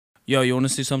Yo, you want to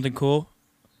see something cool?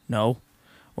 No?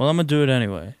 Well, I'm going to do it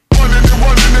anyway.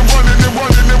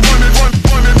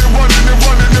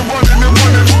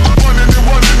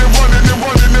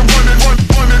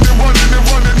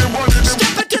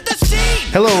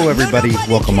 Hello, everybody.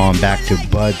 Welcome on back to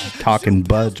Buds Talking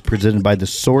Buds, presented by The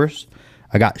Source.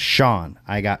 I got Sean,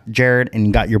 I got Jared, and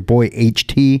you got your boy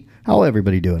HT. How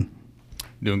everybody doing?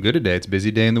 Doing good today. It's a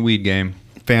busy day in the weed game.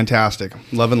 Fantastic.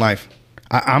 Loving life.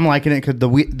 I'm liking it because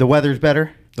the weather's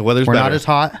better. We're not as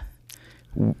hot.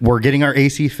 We're getting our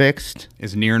AC fixed.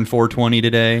 It's nearing 420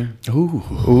 today.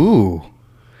 Ooh.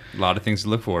 A lot of things to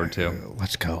look forward to.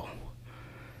 Let's go.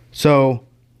 So,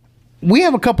 we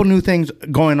have a couple new things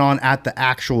going on at the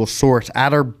actual Source,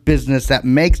 at our business that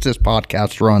makes this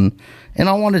podcast run. And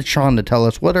I wanted Sean to tell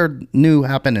us what are new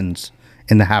happenings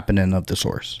in the happening of the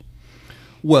Source.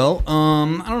 Well,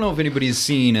 I don't know if anybody's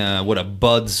seen what a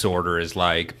bud sorter is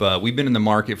like, but we've been in the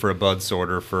market for a bud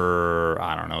sorter for,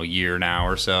 I don't know, a year now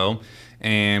or so,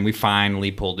 and we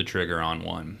finally pulled the trigger on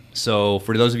one. So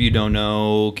for those of you who don't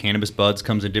know, cannabis buds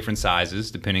comes in different sizes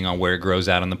depending on where it grows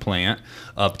out on the plant.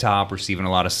 Up top, receiving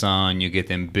a lot of sun, you get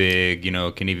them big,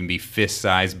 it can even be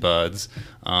fist-sized buds,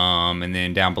 and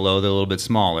then down below they're a little bit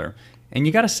smaller. And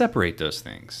you got to separate those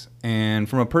things. And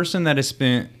from a person that has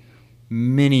spent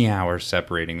many hours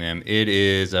separating them, it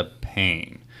is a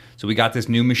pain. So we got this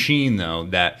new machine though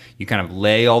that you kind of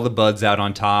lay all the buds out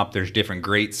on top. There's different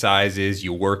grate sizes.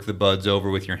 You work the buds over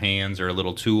with your hands or a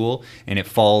little tool, and it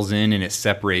falls in and it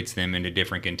separates them into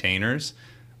different containers.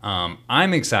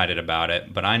 I'm excited about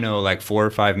it, but I know like 4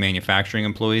 or 5 manufacturing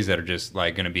employees that are just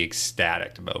like going to be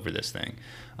ecstatic over this thing.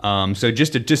 So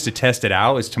just to test it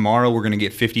out, is tomorrow we're going to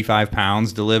get 55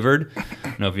 pounds delivered. I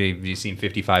don't know if you've seen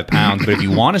 55 pounds, but if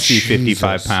you want to see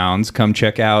 55 pounds, come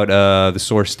check out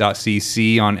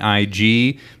thesource.cc on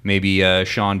IG. Maybe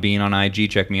Sean Bean on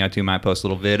IG. Check me out too. Might post a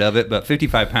little vid of it. But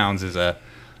 55 pounds is a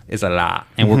lot,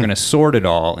 and we're going to sort it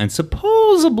all. And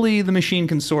supposedly the machine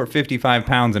can sort 55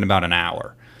 pounds in about an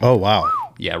hour. Oh, wow.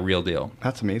 Yeah, real deal.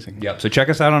 That's amazing. Yep. So check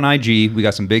us out on IG. We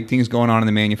got some big things going on in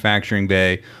the manufacturing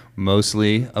bay.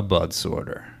 Mostly a bud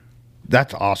sorter.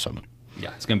 That's awesome.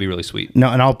 Yeah, it's going to be really sweet. No,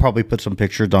 and I'll probably put some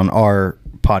pictures on our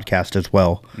podcast as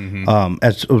well,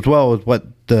 as well as what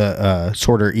the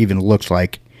sorter even looks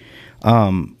like.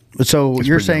 So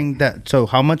you're saying that? So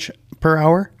how much per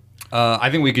hour? I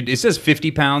think we could. It says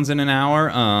 50 pounds in an hour.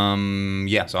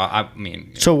 Yeah. So I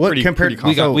mean. So what compared?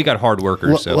 We got hard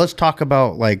workers. So let's talk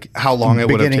about like how long it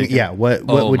would have taken. Yeah. What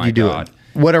would you do?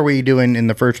 What are we doing in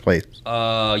the first place?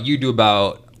 You do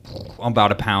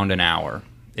about a pound an hour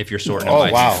if you're sorting.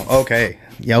 Oh wow. Okay.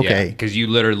 Yeah. Okay. Because you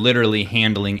literally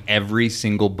handling every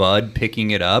single bud,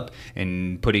 picking it up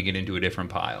and putting it into a different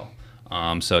pile.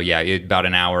 So yeah, about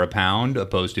an hour a pound,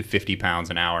 opposed to 50 pounds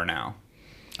an hour now.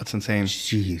 That's insane.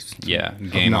 Jeez. Yeah.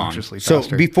 Game on. So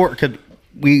before, could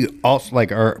we also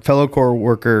like our fellow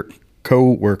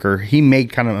co-worker, he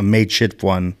made kind of a makeshift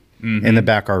one in the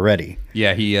back already.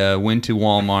 Yeah, he went to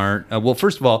Walmart. Well,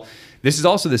 first of all, this is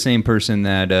also the same person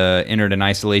that entered an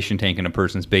isolation tank in a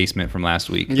person's basement from last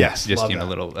week. Yes, just a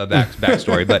little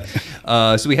backstory. But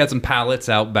so we had some pallets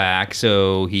out back.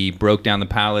 So he broke down the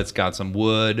pallets, got some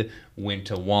wood, went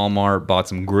to Walmart, bought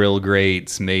some grill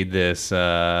grates, made this.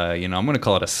 I'm going to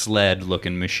call it a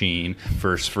sled-looking machine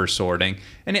for sorting.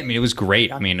 And it was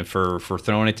great. I mean, for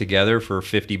throwing it together for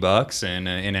 $50 and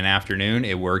in an afternoon,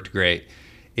 it worked great.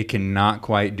 It cannot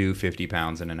quite do 50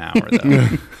 pounds in an hour, though.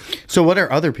 So what are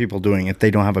other people doing if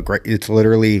they don't have a great? It's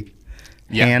literally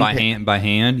by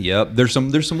hand. Yep. There's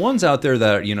some ones out there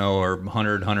that are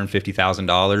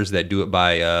 $150,000 that do it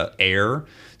by air.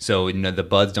 So the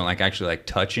buds don't actually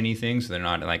touch anything, so they're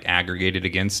not aggregated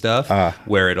against stuff.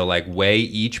 Where it'll weigh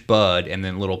each bud, and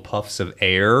then little puffs of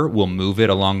air will move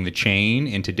it along the chain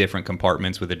into different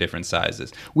compartments with the different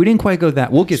sizes. We didn't quite go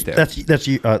that. We'll get there. That's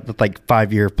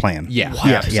 5-year plan. Yeah,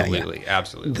 absolutely.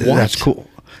 That's cool.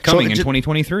 Coming in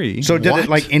 2023. So did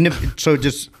it so it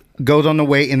just goes on the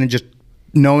weight and then just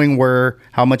knowing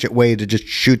how much it weighs, it just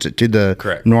shoots it to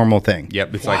the normal thing.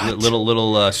 Yep, it's like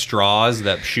little straws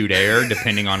that shoot air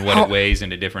depending on what it weighs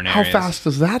into different areas. How fast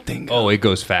does that thing go? Oh, it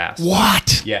goes fast.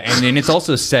 What? Yeah, and then it's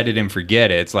also set it and forget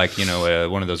it. It's like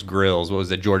one of those grills. What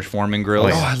was it, George Foreman grill? Oh,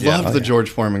 I love the George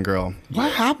Foreman grill.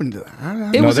 What happened to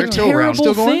that? It was a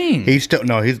terrible thing. He's still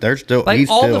they're still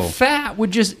the fat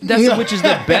would just which is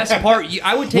the best part.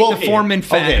 I would take the Foreman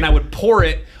fat and I would pour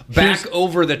it back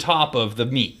over the top of the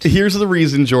meat. Here's the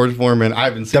reason George Foreman, I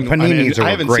haven't seen one in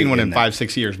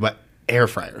 5-6 years, but air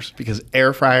fryers, because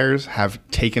air fryers have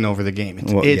taken over the game.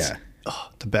 It's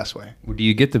the best way. Do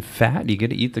you get the fat? Do you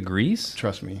get to eat the grease?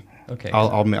 Trust me. Okay.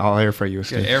 I'll air fry you a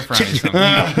steak. Air frying something.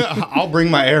 I'll bring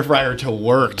my air fryer to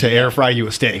work to air fry you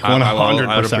a steak. 100%.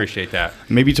 I would appreciate that.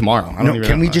 Maybe tomorrow.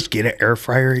 Can we just get an air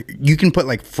fryer? You can put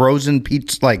like frozen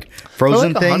pizza, like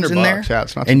frozen things in there, yeah,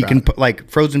 it's not and too you can bad. put like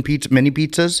frozen pizza, mini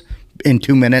pizzas in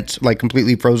 2 minutes, like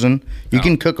completely frozen. You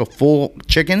can cook a full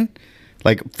chicken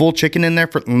in there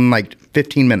for like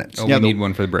 15 minutes. Oh, we need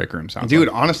one for the break room. Sounds Dude,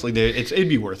 like. honestly, it'd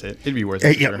be worth it. It'd be worth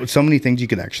it. Yeah, sure. so many things you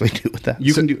could actually do with that.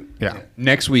 You can do. Yeah.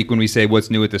 Next week when we say what's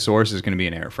new at the source is going to be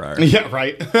an air fryer. Yeah,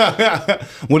 right.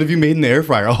 What have you made in the air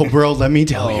fryer? Oh, bro, let me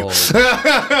tell you.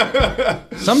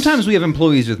 Sometimes we have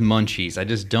employees with munchies. I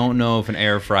just don't know if an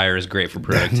air fryer is great for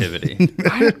productivity.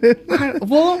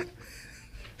 Well,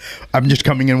 I'm just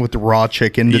coming in with the raw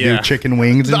chicken to do chicken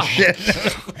wings and shit.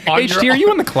 HT, are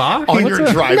you on the clock? On your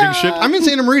driving shift? I'm in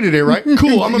Santa Maria today, right?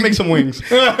 Cool. I'm gonna make some wings.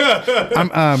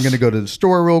 I'm gonna go to the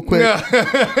store real quick.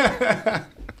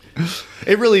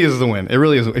 It really is the win. It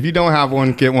really is. If you don't have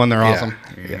one, get one. They're awesome.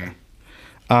 Yeah.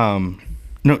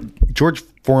 No, George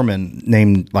Foreman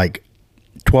named like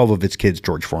 12 of his kids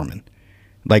George Foreman.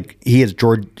 Like he is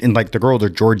George, and like the girls are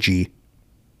Georgie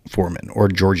Foreman or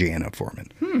Georgiana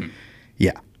Foreman.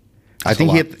 Yeah. I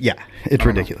think it's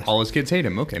ridiculous. All his kids hate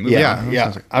him. Okay,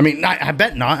 Yeah. I mean, I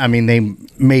bet not. I mean, they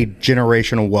made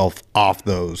generational wealth off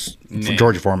those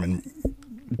George Foreman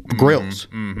grills,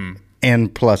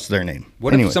 and plus their name.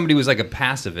 What if somebody was like a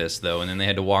pacifist though, and then they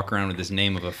had to walk around with this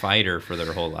name of a fighter for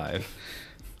their whole life?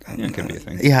 Yeah, it could be a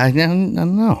thing. Yeah, I don't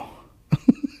know.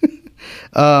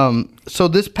 So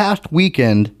this past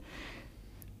weekend,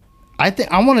 I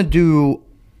want to do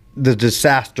the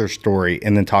disaster story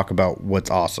and then talk about what's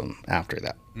awesome after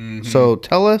that. So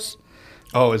tell us.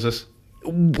 Oh, is this?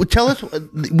 Tell us.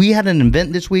 We had an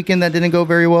event this weekend that didn't go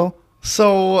very well.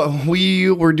 So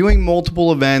we were doing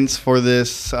multiple events for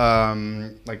this rock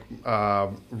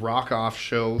off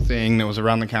show thing that was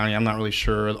around the county. I'm not really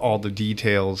sure all the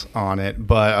details on it,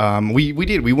 but we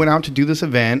did. We went out to do this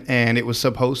event, and it was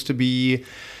supposed to be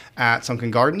at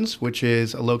Sunken Gardens, which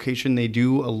is a location they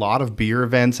do a lot of beer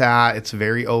events at. It's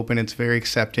very open. It's very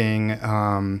accepting.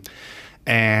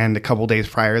 And a couple days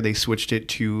prior, they switched it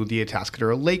to the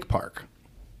Atascadero Lake Park.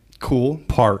 Cool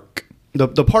park.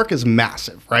 The park is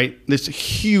massive, right? This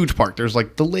huge park. There's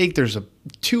like the lake. There's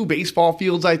 2 baseball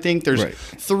fields, I think. There's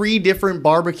 3 different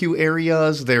barbecue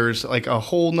areas. There's like a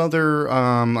whole nother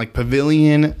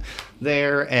pavilion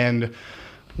there. And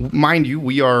mind you,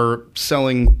 we are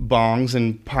selling bongs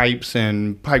and pipes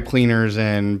and pipe cleaners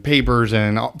and papers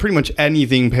and pretty much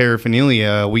anything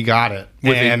paraphernalia. We got it.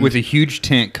 With a huge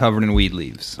tent covered in weed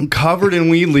leaves. Covered in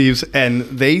weed leaves. And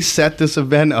they set this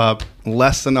event up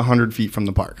less than 100 feet from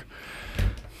the park.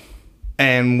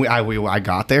 And I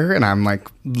got there, and I'm like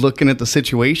looking at the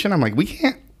situation. I'm like, we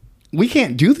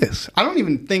can't do this. I don't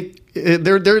even think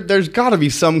there's got to be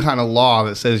some kind of law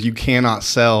that says you cannot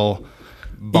sell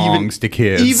bongs to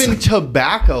kids, even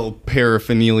tobacco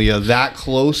paraphernalia that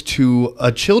close to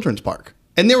a children's park.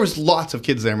 And there was lots of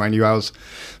kids there, mind you.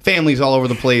 Families all over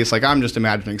the place. Like, I'm just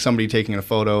imagining somebody taking a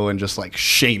photo and just like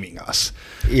shaming us.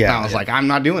 Yeah, and I was like, I'm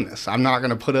not doing this. I'm not going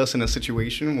to put us in a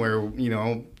situation where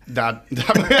that and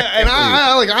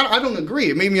I don't agree.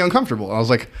 It made me uncomfortable. I was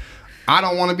like, I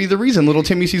don't want to be the reason little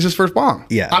Timmy sees his first bong.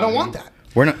 Yeah, I don't want that.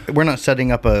 We're not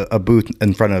setting up a booth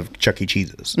in front of Chuck E.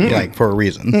 Cheese's like for a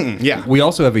reason. Yeah. We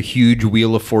also have a huge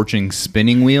Wheel of Fortune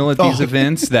spinning wheel at these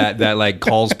events that like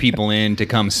calls people in to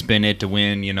come spin it to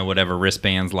win, whatever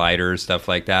wristbands, lighters, stuff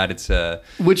like that. It's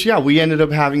which we ended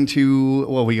up having to.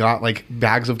 Well, we got like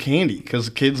bags of candy because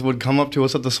kids would come up to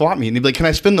us at the swap meet and they'd be like, "Can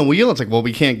I spin the wheel?" It's like, well,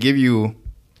 we can't give you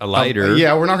a lighter.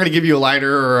 We're not going to give you a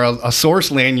lighter or a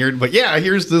source lanyard, but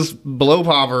here's this blow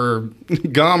pop or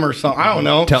gum or something. I don't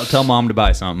know. Tell mom to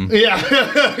buy something.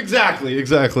 Yeah, exactly.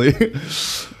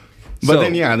 But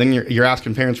then you're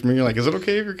asking parents from you're like, is it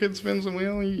okay if your kid spins the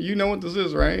wheel? You know what this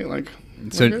is, right? Like,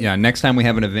 so next time we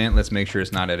have an event, let's make sure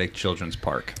it's not at a children's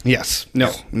park. Yes,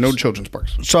 no children's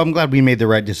parks. So I'm glad we made the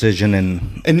right decision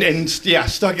and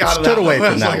stuck out of that. Stood away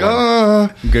from that.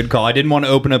 Like, good call. I didn't want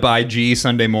to open up IG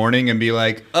Sunday morning and be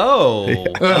like, well,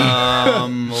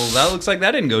 that looks like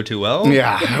that didn't go too well.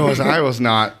 Yeah, I was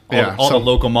not. All the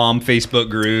local mom Facebook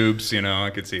groups,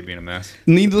 I could see it being a mess.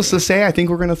 Needless to say, I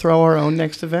think we're going to throw our own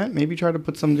next event. Maybe try to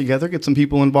put something together, get some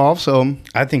people involved. So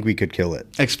I think we could kill it.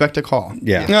 Expect a call.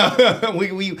 Yeah.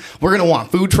 We're gonna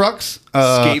want food trucks,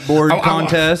 skateboard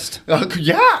contest.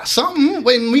 Something.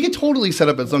 When we get totally set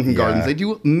up at Sunken Gardens, they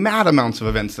do mad amounts of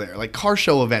events there, like car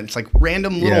show events, like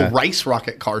random little rice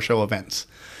rocket car show events.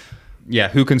 Yeah,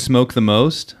 who can smoke the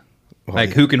most?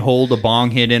 Who can hold a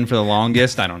bong hit in for the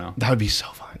longest? I don't know. That would be so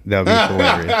fun. That would be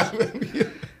hilarious.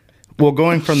 Well,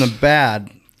 going from the bad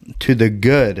to the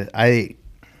good.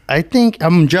 I think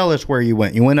I'm jealous where you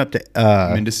went. You went up to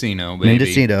Mendocino, baby.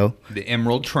 Mendocino. The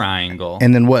Emerald Triangle.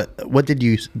 And then what did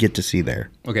you get to see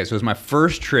there? Okay, so it was my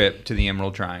first trip to the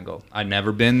Emerald Triangle. I'd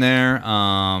never been there.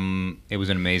 It was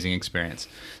an amazing experience.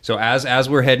 So as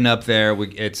we're heading up there,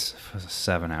 it's a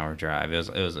 7-hour drive. It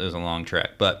was a long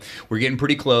trek, but we're getting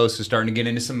pretty close. So starting to get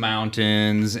into some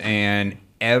mountains, and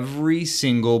every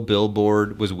single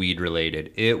billboard was weed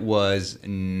related. It was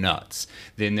nuts.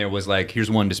 Then there was like,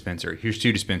 here's 1 dispensary, here's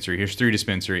 2 dispensary, here's 3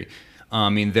 dispensary. I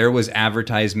mean, there was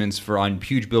advertisements on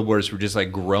huge billboards for just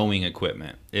like growing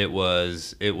equipment.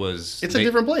 It's a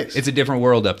different place. It's a different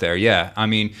world up there. Yeah. I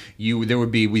mean,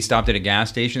 we stopped at a gas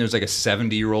station. There's like a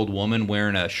 70-year-old woman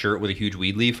wearing a shirt with a huge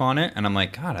weed leaf on it. And I'm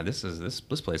like, God, this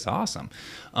place is awesome.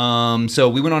 So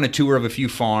we went on a tour of a few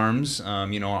farms.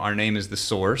 Our name is The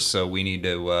Source, so we need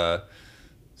to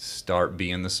start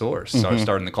being the source,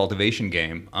 starting the cultivation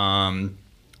game.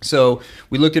 So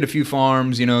we looked at a few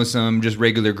farms, some just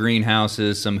regular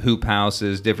greenhouses, some hoop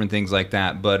houses, different things like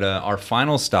that. But our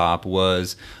final stop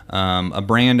was a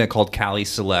brand called Cali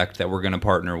Select that we're going to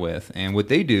partner with. And what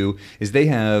they do is they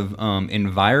have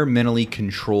environmentally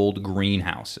controlled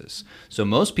greenhouses. So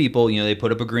most people, they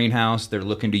put up a greenhouse, they're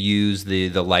looking to use the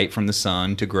light from the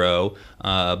sun to grow,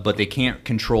 but they can't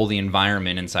control the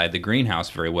environment inside the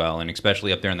greenhouse very well. And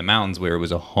especially up there in the mountains where it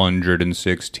was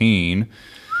 116.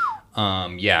 It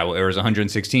was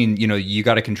 116. You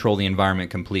got to control the environment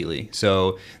completely.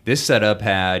 So this setup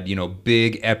had,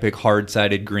 big, epic,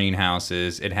 hard-sided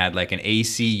greenhouses. It had like an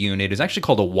AC unit. It's actually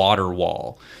called a water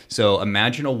wall. So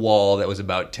imagine a wall that was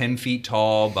about 10 feet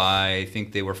tall by, I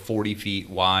think they were 40 feet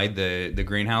wide, the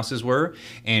greenhouses were.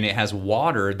 And it has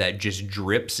water that just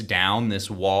drips down this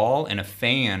wall and a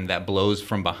fan that blows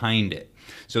from behind it.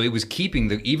 So it was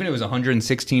keeping even it was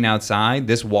 116 outside,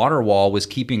 this water wall was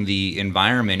keeping the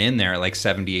environment in there at like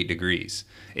 78 degrees.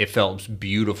 It felt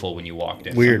beautiful when you walked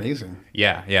in. Weird. Amazing.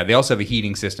 Yeah. They also have a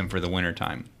heating system for the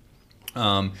wintertime.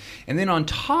 And then on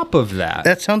top of that...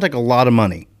 That sounds like a lot of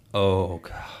money. Oh,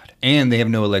 God. And they have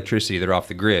no electricity. They're off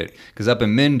the grid. Because up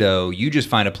in Mendo, you just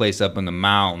find a place up in the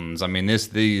mountains. I mean, this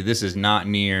is not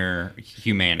near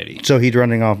humanity. So he's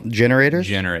running off generators?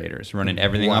 Generators. Running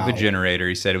everything off a generator.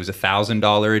 He said it was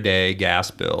 $1,000 a day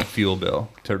gas bill, fuel bill,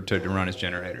 to run his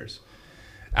generators.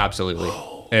 Absolutely.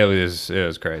 It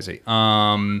was crazy.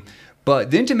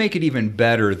 But then to make it even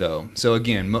better, though, so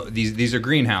again, these are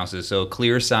greenhouses, so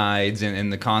clear sides,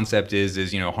 and the concept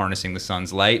is harnessing the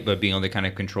sun's light, but being able to kind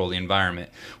of control the environment.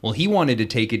 Well, he wanted to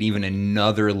take it even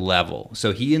another level,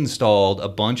 so he installed a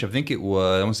bunch. I want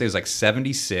to say it was like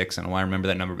 76. I don't know why I remember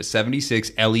that number, but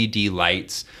 76 LED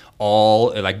lights,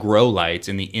 all like grow lights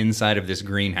in the inside of this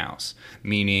greenhouse,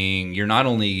 meaning you're not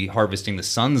only harvesting the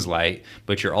sun's light,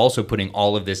 but you're also putting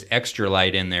all of this extra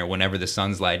light in there whenever the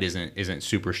sun's light isn't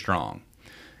super strong.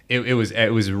 It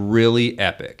was really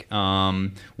epic.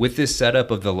 With this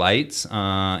setup of the lights,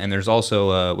 and there's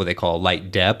also what they call light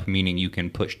depth, meaning you can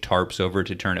push tarps over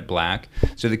to turn it black.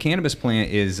 So the cannabis plant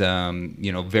is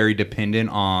very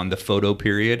dependent on the photo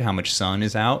period, how much sun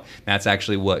is out. That's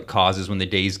actually what causes when the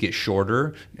days get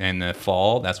shorter in the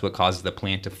fall. That's what causes the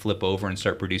plant to flip over and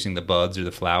start producing the buds or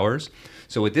the flowers.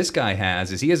 So what this guy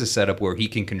has is he has a setup where he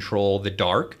can control the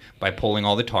dark by pulling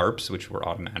all the tarps, which were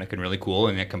automatic and really cool,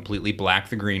 and it completely black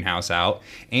the greenhouse out,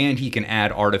 and he can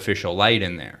add artificial light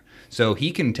in there. So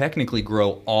he can technically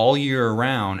grow all year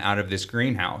round out of this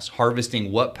greenhouse,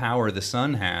 harvesting what power the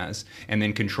sun has, and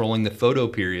then controlling the photo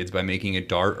periods by making it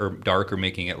dark or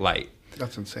making it light.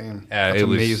 That's insane. That's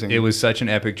amazing. It was such an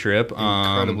epic trip.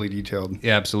 Incredibly detailed.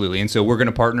 Yeah, absolutely. And so we're going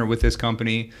to partner with this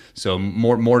company. So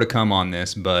more to come on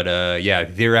this. But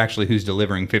they're actually who's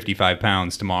delivering 55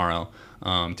 pounds tomorrow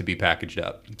to be packaged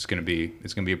up. It's going to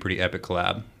be a pretty epic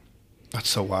collab. That's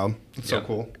so wild. That's so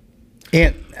cool.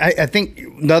 And I think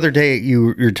the other day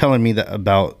you're telling me that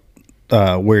about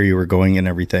where you were going and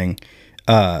everything.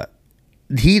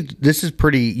 This is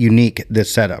pretty unique,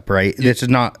 this setup, right? Yeah. This is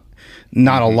not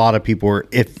a lot of people, or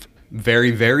if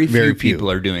very few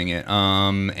people are doing it.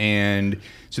 And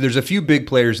so there's a few big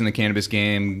players in the cannabis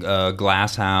game,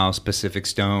 Glass House, Pacific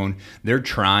Stone. They're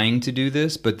trying to do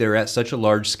this, but they're at such a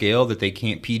large scale that they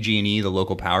can't. PG&E, the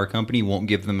local power company, won't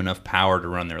give them enough power to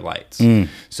run their lights.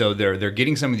 So they're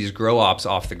getting some of these grow ops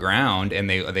off the ground, and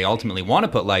they ultimately want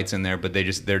to put lights in there, but they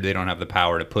don't have the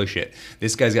power to push it.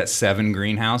 This guy's got 7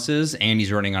 greenhouses, and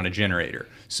he's running on a generator.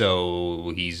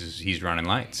 So he's running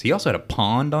lights. He also had a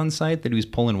pond on site that he was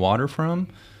pulling water from.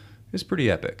 It's pretty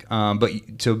epic. But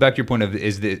so back to your point of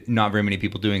is that not very many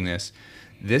people doing this.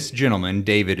 This gentleman,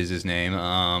 David is his name,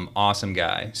 awesome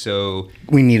guy. So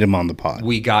We need him on the pod.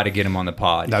 we got to get him on the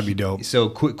pod. That'd be dope. So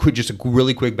just a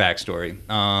really quick backstory.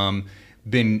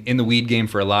 Been in the weed game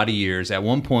for a lot of years. At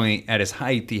one point, at his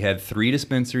height, he had 3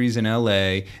 dispensaries in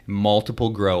LA, multiple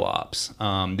grow ops.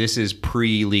 This is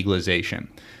pre-legalization.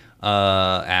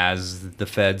 As the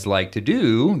feds like to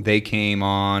do, they came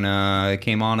on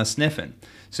a sniffing.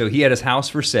 So he had his house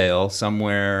for sale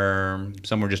somewhere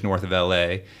just north of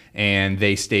LA, and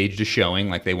they staged a showing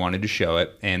like they wanted to show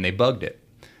it, and they bugged it.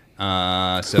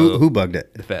 So Who bugged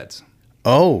it? The feds.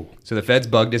 Oh, So the feds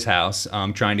bugged his house,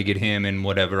 trying to get him and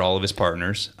all of his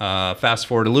partners. Fast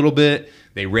forward a little bit,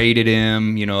 they raided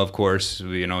him. Of course,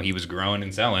 he was growing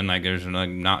and selling. Like there's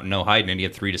no hiding it. He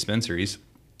had 3 dispensaries.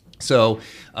 So,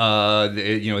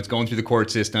 it's going through the court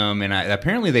system, and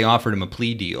apparently they offered him a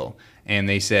plea deal. And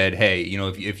they said, hey,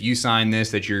 if you sign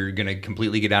this, that you're going to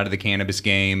completely get out of the cannabis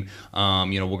game.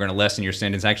 We're going to lessen your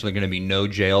sentence. Actually going to be no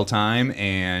jail time,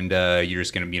 and you're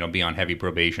just going to, be on heavy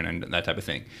probation and that type of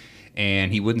thing.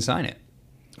 And he wouldn't sign it.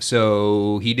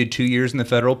 So he did 2 years in the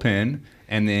federal pen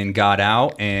and then got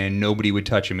out, and nobody would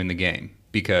touch him in the game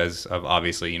because of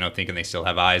obviously, thinking they still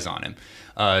have eyes on him.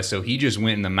 So he just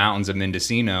went in the mountains of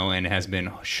Mendocino and has been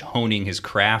honing his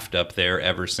craft up there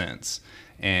ever since.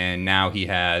 And now he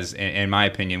has, in my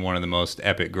opinion, one of the most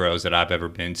epic grows that I've ever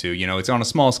been to. It's on a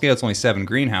small scale. It's only 7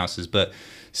 greenhouses, but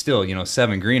still,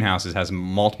 7 greenhouses has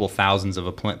multiple thousands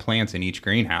of plants in each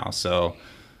greenhouse. So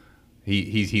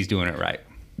he's doing it right.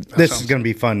 this is going to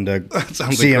be fun to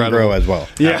sounds see him incredible. grow as well.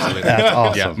 Yeah. Absolutely. That's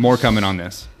awesome. Yeah, more coming on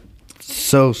this.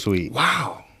 So sweet.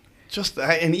 Wow. Just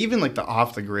that, and even like the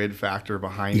off the grid factor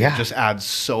behind Yeah. it just adds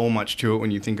so much to it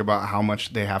when you think about how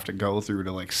much they have to go through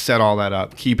to like set all that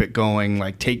up, keep it going,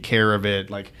 like take care of it,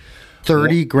 like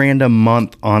 30 grand a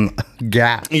month on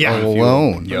gas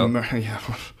alone. Yep. Yeah.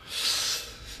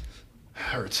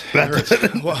 Hurts.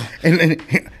 Wow. And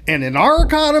in our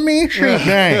economy, shoot,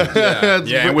 dang.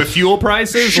 Yeah, and with fuel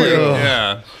prices, like,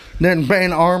 yeah. Then pay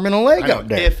an arm and a leg I know, out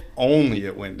there. if only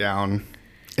it went down.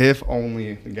 If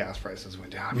only the gas prices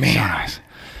went down. Man.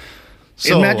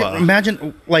 So nice. So,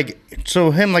 imagine like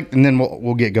so him like, and then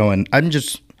we'll get going.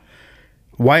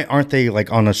 Why aren't they like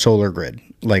on a solar grid,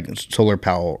 like solar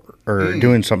power or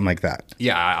doing something like that?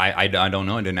 Yeah, I don't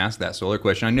know. I didn't ask that solar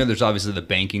question. I know there's obviously the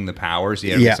banking the power, so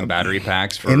you have to get some battery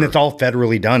packs for. And it's all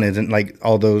federally done, isn't like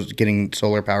all those getting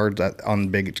solar powered on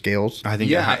big scales? I think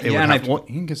yeah, it would and have to- you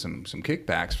can get some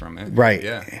kickbacks from it. Right.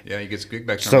 Yeah, you get some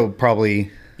kickbacks from So it.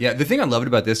 probably. Yeah, the thing I loved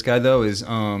about this guy though is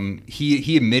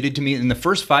he admitted to me in the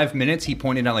first 5 minutes he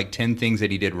pointed out like 10 things that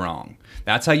he did wrong.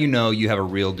 That's how you know you have a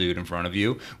real dude in front of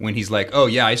you when he's like, oh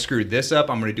yeah, I screwed this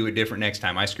up, I'm going to do it different next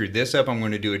time. I screwed this up, I'm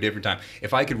going to do it different time.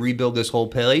 If I could rebuild this whole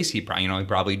place, he'd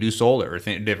probably do solar or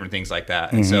different things like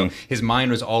that. And so his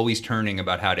mind was always turning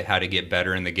about how to get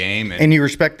better in the game. And you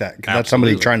respect that because that's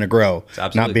somebody Absolutely. trying to grow,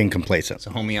 Absolutely. not being complacent. It's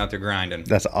a homie out there grinding.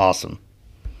 That's awesome.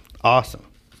 Awesome.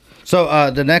 So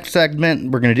the next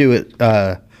segment we're going to do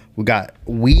it. We got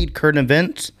weed current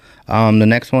events. The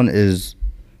next one is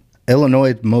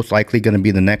Illinois is most likely going to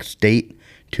be the next state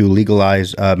to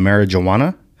legalize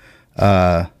marijuana.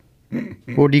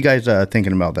 What are you guys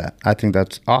thinking about that? I think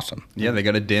that's awesome. Yeah, they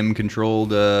got a dim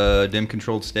controlled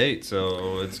state,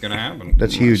 so it's gonna happen.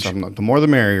 That's huge. The more the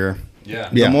merrier. Yeah.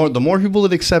 Yeah. The more people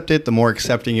that accept it, the more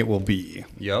accepting it will be.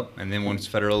 Yep. And then once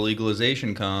federal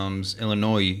legalization comes,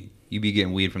 Illinois, you be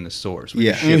getting weed from the source.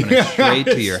 Yeah. Shipping it straight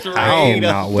to your I house.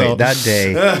 cannot wait that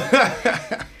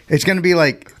day. It's going to be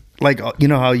like you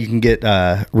know how you can get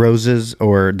roses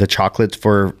or the chocolates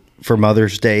for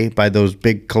Mother's Day by those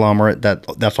big conglomerate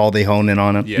that's all they hone in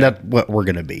on it. Yeah. That's what we're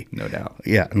gonna be. No doubt.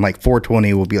 Yeah, and like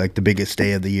 420 will be like the biggest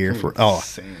day of the year for. Oh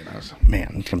Insane.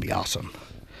 man, it's gonna be awesome.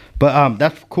 But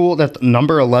that's cool. That's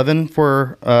number 11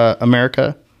 for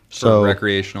America. So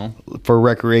recreational. for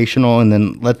recreational, and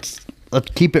then let's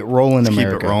keep it rolling, Keep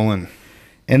America. it rolling.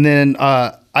 And then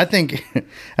I think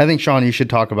Sean, you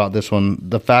should talk about this one.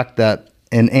 The fact that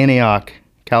in Antioch,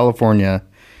 California,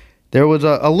 there was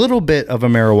a little bit of a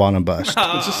marijuana bust.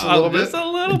 Just a little bit. Just a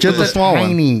little Just bit. a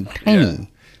tiny. Yeah.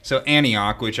 So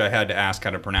Antioch, which I had to ask how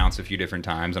to pronounce a few different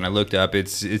times, and I looked up,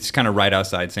 it's kind of right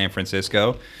outside San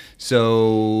Francisco.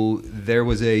 So there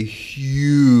was a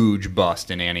huge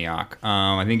bust in Antioch.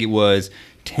 I think it was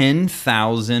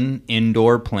 10,000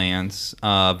 indoor plants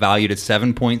valued at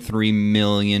 $7.3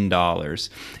 million.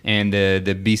 And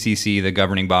the BCC, the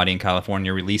governing body in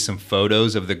California, released some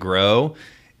photos of the grow.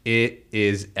 It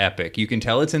is epic. You can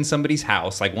tell it's in somebody's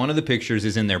house. Like one of the pictures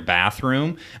is in their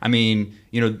bathroom. I mean,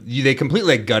 they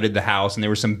completely like gutted the house and there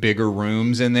were some bigger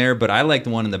rooms in there, but I like the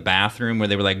one in the bathroom where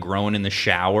they were like growing in the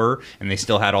shower and they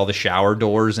still had all the shower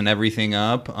doors and everything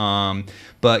up.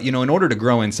 But in order to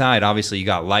grow inside, obviously you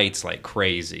got lights like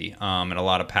crazy and a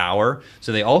lot of power.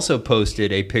 So they also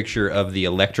posted a picture of the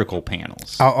electrical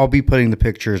panels. I'll be putting the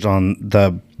pictures on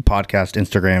the podcast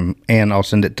Instagram, and I'll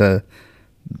send it to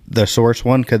the source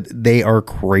one because they are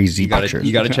crazy pictures.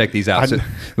 You got to check these out. So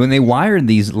when they wired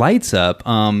these lights up,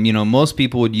 most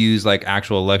people would use like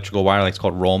actual electrical wire, like it's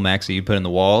called Rollmex that you put in the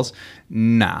walls.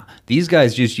 Nah, these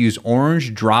guys just use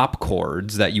orange drop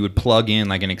cords that you would plug in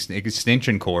like an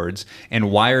extension cords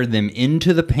and wire them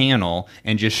into the panel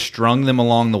and just strung them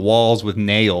along the walls with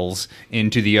nails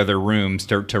into the other rooms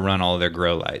to run all of their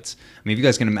grow lights. I mean, if you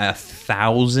guys can imagine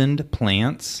 1,000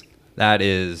 plants,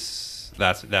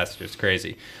 that's just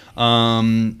crazy.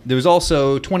 There was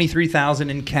also $23,000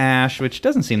 in cash, which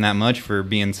doesn't seem that much for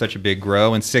being such a big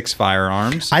grow, and 6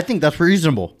 firearms. I think that's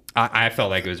reasonable. I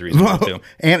felt like it was reasonable too.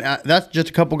 And that's just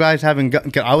a couple guys having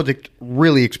I was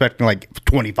really expecting like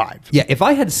 25. Yeah, if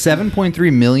I had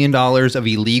 $7.3 million of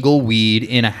illegal weed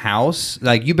in a house,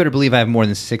 like you better believe I have more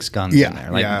than 6 guns in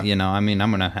there. Like, I'm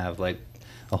going to have like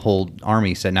a whole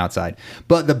army sitting outside.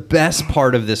 But the best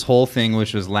part of this whole thing,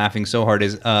 which was laughing so hard,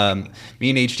 is me and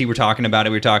HT were talking about it.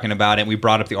 We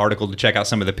brought up the article to check out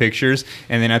some of the pictures.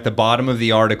 And then at the bottom of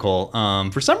the article,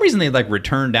 for some reason they like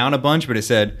returned down a bunch, but it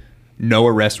said, no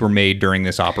arrests were made during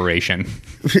this operation.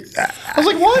 I was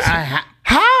like, what?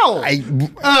 How? I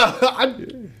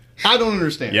don't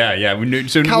understand. Yeah.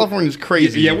 So California's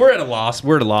crazy. Yeah, we're at a loss.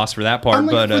 We're at a loss for that part.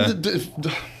 Like, but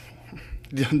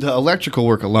the electrical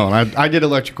work alone, I did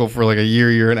electrical for like a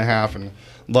year and a half, and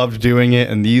loved doing it.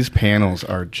 And these panels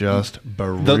are just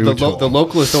brutal. The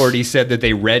local authorities said that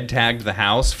they red tagged the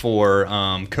house for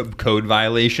code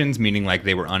violations, meaning like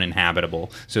they were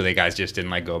uninhabitable. So the guys just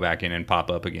didn't like go back in and pop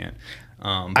up again.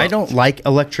 I don't like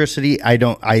electricity. I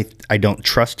don't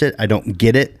trust it. I don't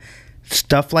get it.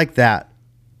 Stuff like that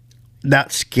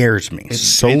scares me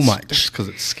so much. Just because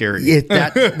it's scary.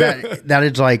 That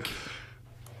is like,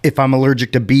 if I'm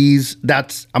allergic to bees,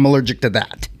 I'm allergic to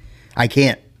that. I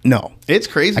can't. No. It's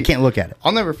crazy. I can't look at it.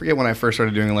 I'll never forget when I first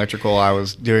started doing electrical. I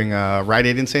was doing Rite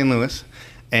Aid in St. Louis,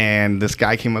 and this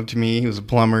guy came up to me. He was a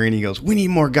plumber, and he goes, "We need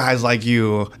more guys like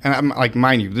you." And I'm like,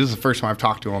 mind you, this is the first time I've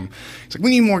talked to him. He's like,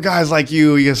 "We need more guys like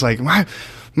you." He goes like, my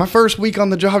first week on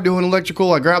the job doing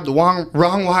electrical, I grabbed the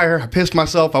wrong wire. I pissed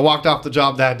myself. I walked off the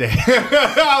job that day.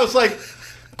 I was like,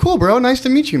 cool, bro. Nice to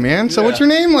meet you, man. So what's your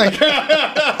name? Like,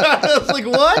 I was like,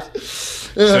 what?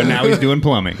 So now he's doing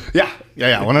plumbing. Yeah,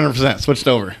 100%. Switched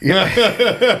over.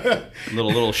 Yeah.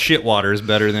 little shit water is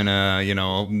better than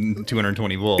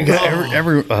 220 volts.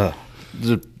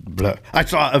 I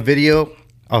saw a video.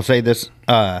 I'll say this.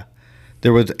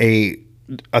 There was a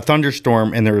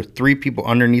thunderstorm, and there were 3 people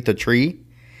underneath a tree,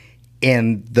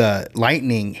 and the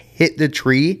lightning hit the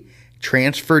tree,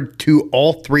 transferred to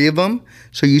all 3 of them.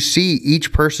 So you see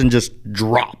each person just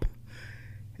drop.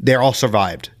 They all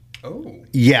survived. Oh.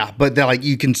 Yeah, but they're like,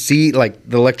 you can see like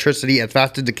the electricity as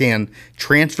fast as it can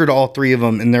transfer to all 3 of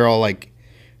them, and they're all like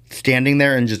standing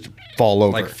there and just fall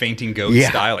over. Like fainting goat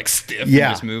style, like stiff and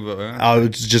just move over. Oh,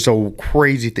 it's just a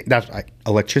crazy thing. That's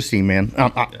electricity, man.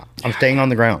 I'm staying on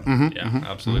the ground. Mm-hmm.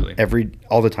 Absolutely.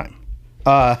 All the time.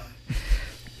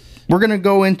 We're going to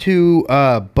go into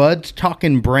Bud's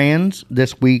Talking Brands.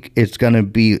 This week, it's going to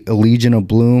be a Legion of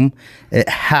Bloom. It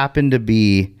happened to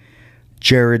be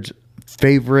Jared's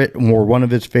favorite, or one of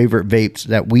his favorite vapes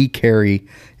that we carry.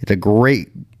 It's a great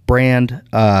brand.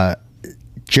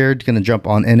 Jared's going to jump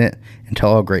on in it and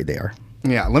tell how great they are.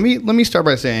 Yeah, let me start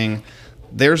by saying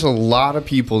there's a lot of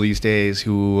people these days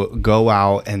who go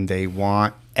out and they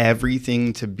want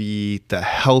everything to be the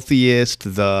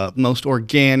healthiest, the most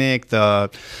organic, the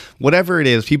whatever it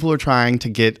is. People are trying to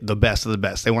get the best of the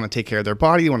best. They want to take care of their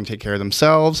body. They want to take care of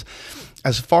themselves.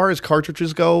 As far as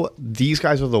cartridges go, these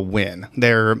guys are the win.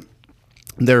 They're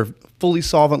fully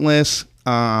solventless.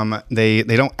 They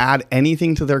don't add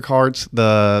anything to their carts.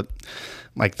 The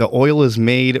oil is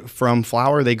made from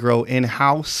flower they grow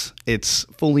in-house. It's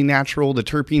fully natural. The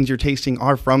terpenes you're tasting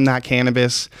are from that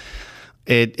cannabis.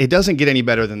 It doesn't get any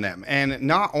better than them. And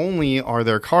not only are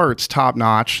their carts top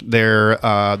notch, their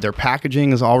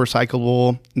packaging is all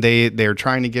recyclable. They're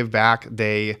trying to give back.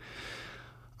 They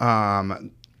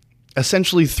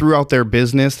essentially throughout their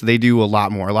business, they do a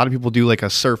lot more. A lot of people do like a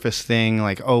surface thing,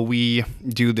 like, oh, we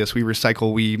do this, we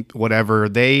recycle, we whatever.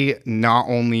 They not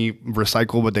only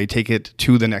recycle, but they take it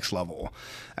to the next level,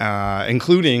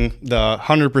 including the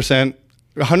 100%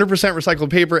 100% recycled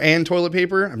paper and toilet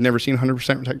paper. I've never seen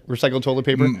 100% recycled toilet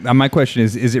paper. My question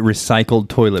is it recycled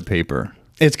toilet paper?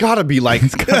 It's got to be like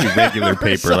It's gotta be regular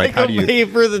paper. Like, how do you?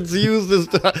 paper that's used as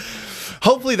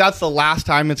hopefully that's the last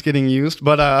time it's getting used,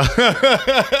 but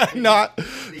not.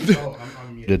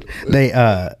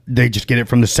 They just get it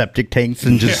from the septic tanks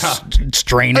and just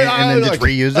strain it and then just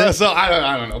reuse it. So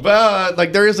I don't know, but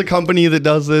like there is a company that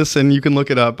does this, and you can look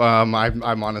it up. I'm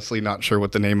honestly not sure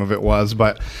what the name of it was,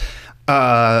 but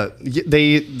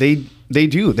they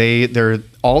do. They're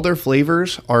all their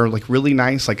flavors are like really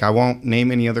nice. Like I won't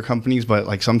name any other companies, but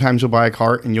like sometimes you'll buy a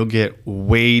cart and you'll get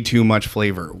way too much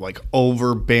flavor, like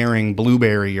overbearing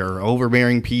blueberry or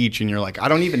overbearing peach, and you're like, I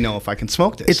don't even know if I can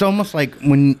smoke this. It's almost like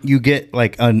when you get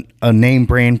like a name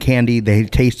brand candy, they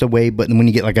taste away, but when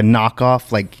you get like a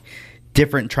knockoff, like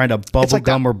different trying to bubble like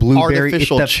gum that or blueberry,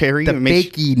 artificial it's cherry the that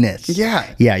makes- fakiness.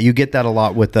 Yeah. You get that a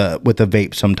lot with a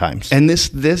vape sometimes. And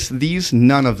these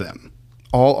none of them.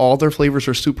 All their flavors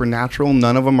are super natural.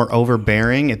 None of them are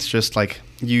overbearing. It's just like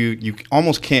you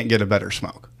almost can't get a better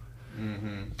smoke.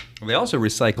 They also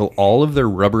recycle all of their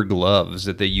rubber gloves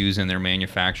that they use in their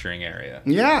manufacturing area.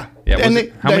 Yeah. Yeah.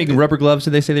 And How many rubber gloves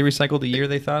did they say they recycled a year?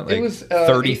 They thought like it was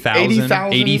 30,000,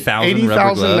 80,000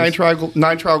 rubber gloves.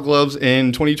 nitrile gloves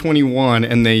in 2021,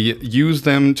 and they use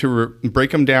them to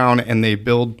break them down, and they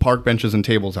build park benches and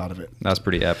tables out of it. That's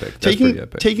pretty epic. That's pretty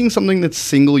epic. Taking something that's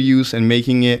single use and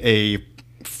making it a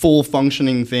full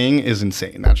functioning thing is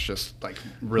insane. That's just like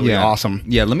really awesome.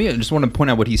 Yeah, I just want to point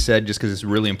out what he said just because it's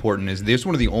really important. Is there's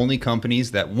one of the only companies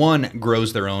that one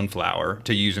grows their own flower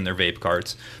to use in their vape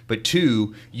carts, but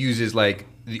two uses like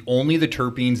only the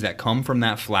terpenes that come from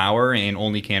that flower and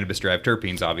only cannabis derived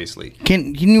terpenes, obviously.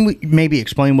 Can you maybe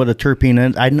explain what a terpene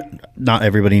is? Not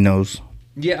everybody knows.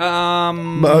 Yeah,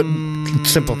 But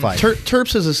simplified.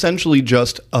 Terps is essentially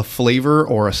just a flavor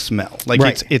or a smell. Like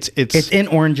Right. it's in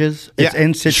oranges. It's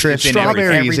in citrus. It's in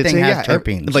strawberries. Everything has yeah,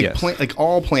 terpenes. Like Yes. like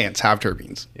all plants have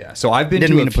terpenes. Yeah, so I've been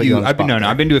Didn't to mean a to put you few. on the I've been spot there.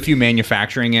 I've been to a few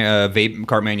manufacturing vape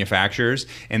cart manufacturers,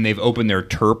 and they've opened their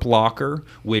terp locker,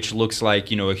 which looks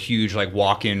like a huge like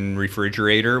walk-in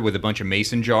refrigerator with a bunch of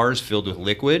mason jars filled with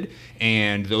liquid,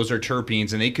 and those are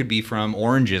terpenes, and they could be from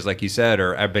oranges, like you said,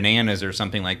 or bananas or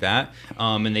something like that,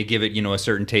 and they give it a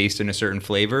certain taste and a certain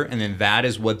flavor, and then that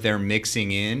is what they're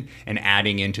mixing in and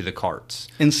adding into the carts.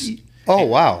 And Oh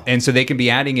wow! And so they can be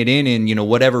adding it in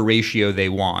whatever ratio they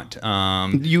want.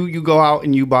 you go out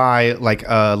and you buy like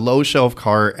a low shelf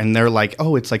cart, and they're like,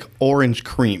 oh, it's like orange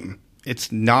cream.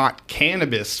 It's not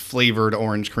cannabis flavored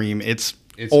orange cream. It's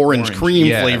orange cream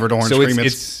flavored orange cream.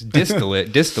 It's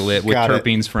distillate with Got it.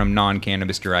 terpenes from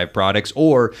non-cannabis derived products,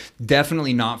 or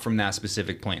definitely not from that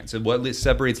specific plant. So what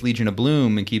separates Legion of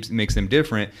Bloom and makes them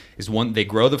different is one, they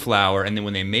grow the flower, and then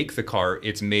when they make the cart,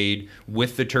 it's made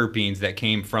with the terpenes that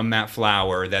came from that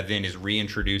flower that then is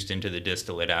reintroduced into the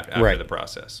distillate after Right. the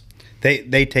process.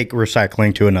 They take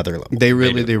recycling to another level. They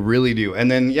really do. And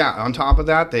then on top of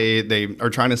that, they are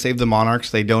trying to save the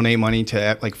monarchs. They donate money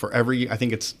to like for every, I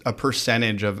think it's a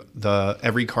percentage of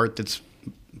every cart that's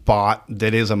bought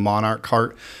that is a monarch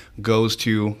cart goes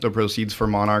to the proceeds for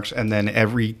monarchs, and then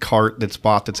every cart that's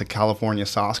bought that's a California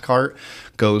sauce cart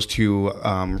goes to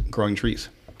growing trees.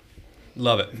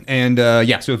 Love it. And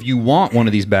so if you want one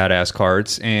of these badass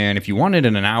carts, and if you want it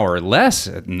in an hour or less,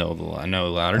 no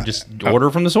louder, just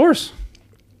order from the source.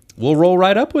 We'll roll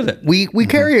right up with it. We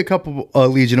carry a couple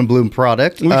Legion of Bloom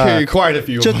products. We carry quite a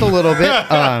few. Just a little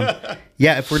bit.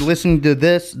 If we're listening to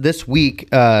this week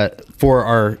for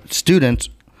our students,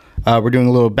 we're doing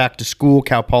a little back to school.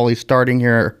 Cal Poly starting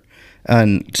here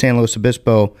in San Luis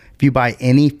Obispo. If you buy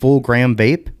any full gram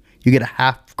vape, you get a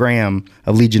half gram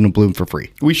of Legion of Bloom for free.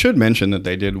 We should mention that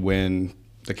they did win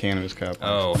the Cannabis Cup.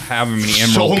 Oh, how many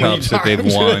Emerald Cups that they've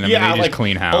won. I mean, they just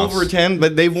clean house. Over 10,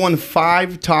 but they've won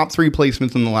 5 top 3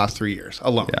 placements in the last 3 years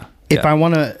alone. Yeah. If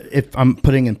I'm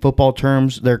putting in football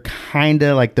terms, they're kind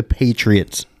of like the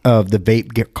Patriots of the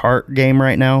vape cart game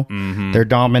right now. Mm-hmm. They're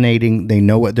dominating. They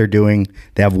know what they're doing.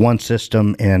 They have one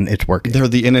system, and it's working. They're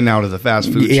the in and out of the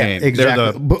fast food chain.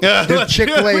 Exactly. They're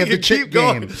Chick-fil-A of the Chick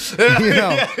game.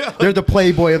 They're the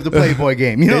Playboy of the Playboy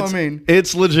game. You know what I mean?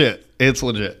 It's legit. It's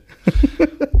legit.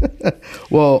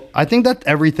 Well, I think that's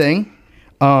everything.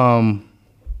 That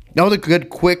was a good,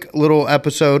 quick little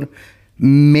episode.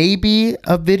 Maybe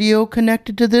a video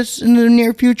connected to this in the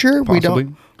near future. Possibly. We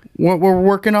don't. We're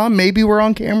working on. Maybe we're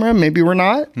on camera. Maybe we're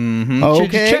not. Mm-hmm. Okay.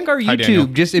 Just check our Hi, Daniel.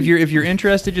 YouTube. Just if you're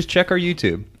interested, just check our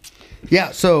YouTube.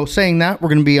 Yeah. So saying that, we're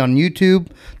going to be on YouTube.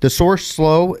 The Source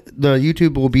Slow. The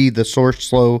YouTube will be the Source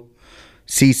Slow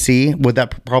CC. Would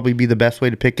that probably be the best way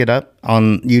to pick it up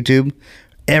on YouTube?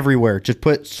 Everywhere. Just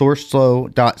put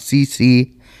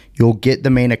sourceslow.cc. You'll get the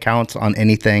main accounts on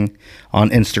anything on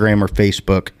Instagram or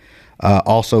Facebook.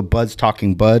 Also, Buds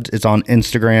Talking Buds is on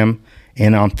Instagram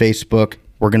and on Facebook.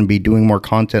 We're going to be doing more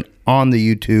content on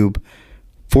the YouTube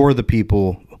for the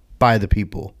people, by the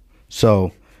people.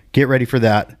 So get ready for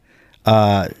that.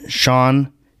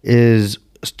 Sean is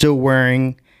still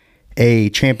wearing a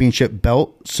championship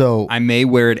belt. So I may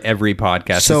wear it every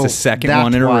podcast. so it's the second that's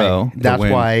one in why- a row. That's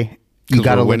win. why you 'Cause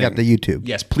got to we're look at the winning. YouTube.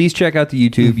 Yes, please check out the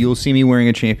YouTube. You'll see me wearing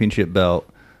a championship belt.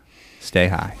 Stay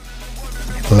high.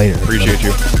 Later. Appreciate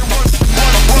you.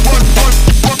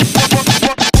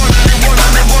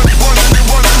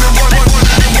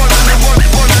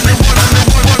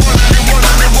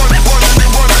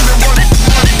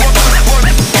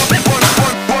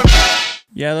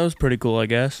 Yeah, that was pretty cool, I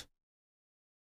guess.